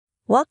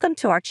Welcome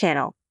to our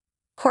channel.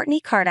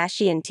 Kourtney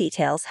Kardashian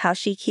details how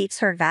she keeps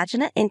her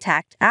vagina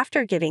intact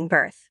after giving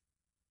birth.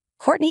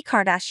 Kourtney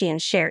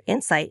Kardashian shared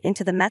insight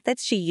into the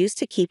methods she used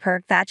to keep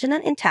her vagina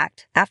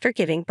intact after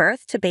giving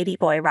birth to baby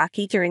boy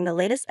Rocky during the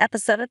latest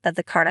episode of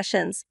The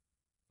Kardashians.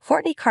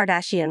 Kourtney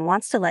Kardashian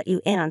wants to let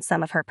you in on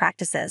some of her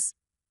practices.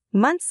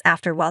 Months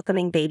after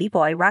welcoming baby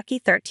boy Rocky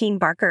 13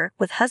 Barker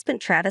with husband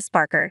Travis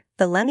Barker,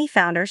 the Lemmy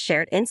founder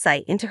shared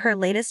insight into her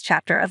latest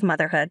chapter of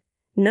motherhood,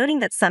 noting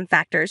that some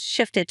factors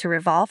shifted to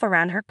revolve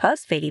around her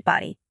post-baby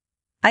body.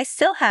 "I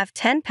still have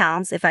 10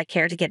 pounds if I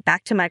care to get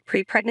back to my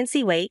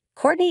pre-pregnancy weight,"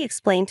 Kourtney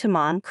explained to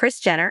mom Kris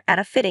Jenner at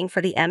a fitting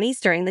for the Emmys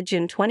during the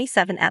June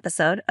 27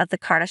 episode of The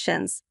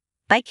Kardashians.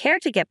 "I care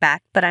to get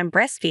back, but I'm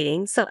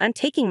breastfeeding, so I'm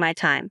taking my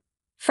time."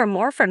 For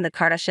more from The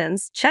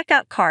Kardashians, check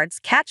out Kard's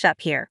Catch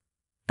Up here.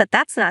 But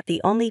that's not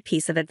the only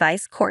piece of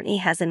advice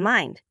Kourtney has in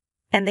mind.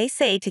 And they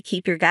say to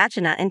keep your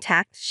vagina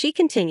intact, she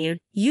continued,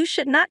 "You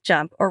should not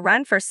jump or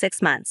run for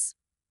 6 months."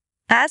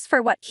 As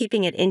for what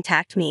keeping it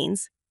intact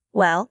means,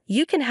 well,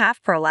 you can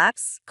have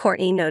prolapse,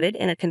 Kourtney noted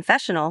in a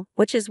confessional,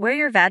 which is where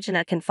your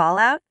vagina can fall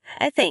out,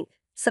 I think.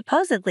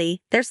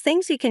 Supposedly, there's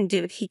things you can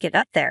do to keep it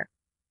up there.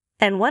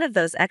 And one of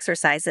those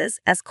exercises,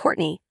 as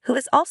Kourtney, who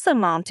is also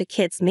mom to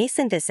kids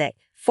Mason Disick,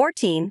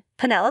 14,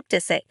 Penelope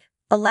Disick,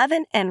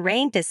 11, and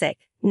Rain Disick,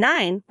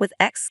 9, with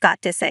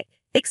ex-Scott Disick,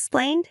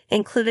 explained,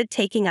 included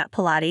taking up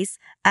Pilates,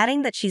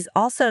 adding that she's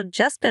also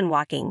just been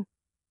walking.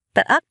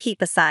 But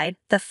upkeep aside,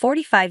 the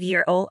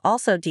 45-year-old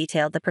also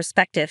detailed the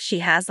perspective she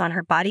has on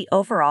her body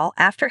overall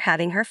after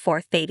having her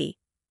 4th baby.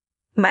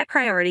 "My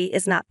priority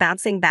is not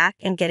bouncing back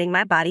and getting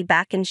my body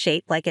back in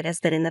shape like it has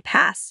been in the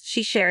past,"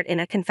 she shared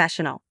in a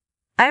confessional.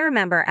 "I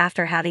remember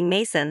after having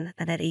Mason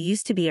that it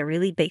used to be a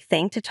really big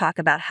thing to talk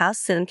about how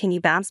soon can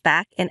you bounce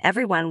back, and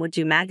everyone would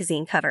do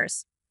magazine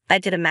covers. I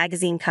did a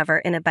magazine cover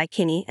in a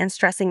bikini and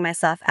stressing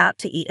myself out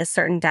to eat a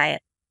certain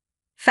diet.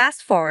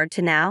 Fast forward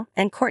to now,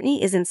 and Kourtney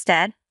is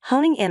instead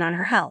honing in on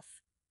her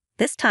health.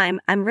 This time,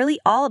 I'm really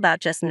all about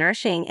just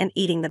nourishing and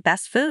eating the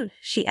best food,"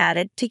 she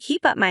added, "to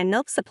keep up my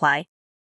milk supply.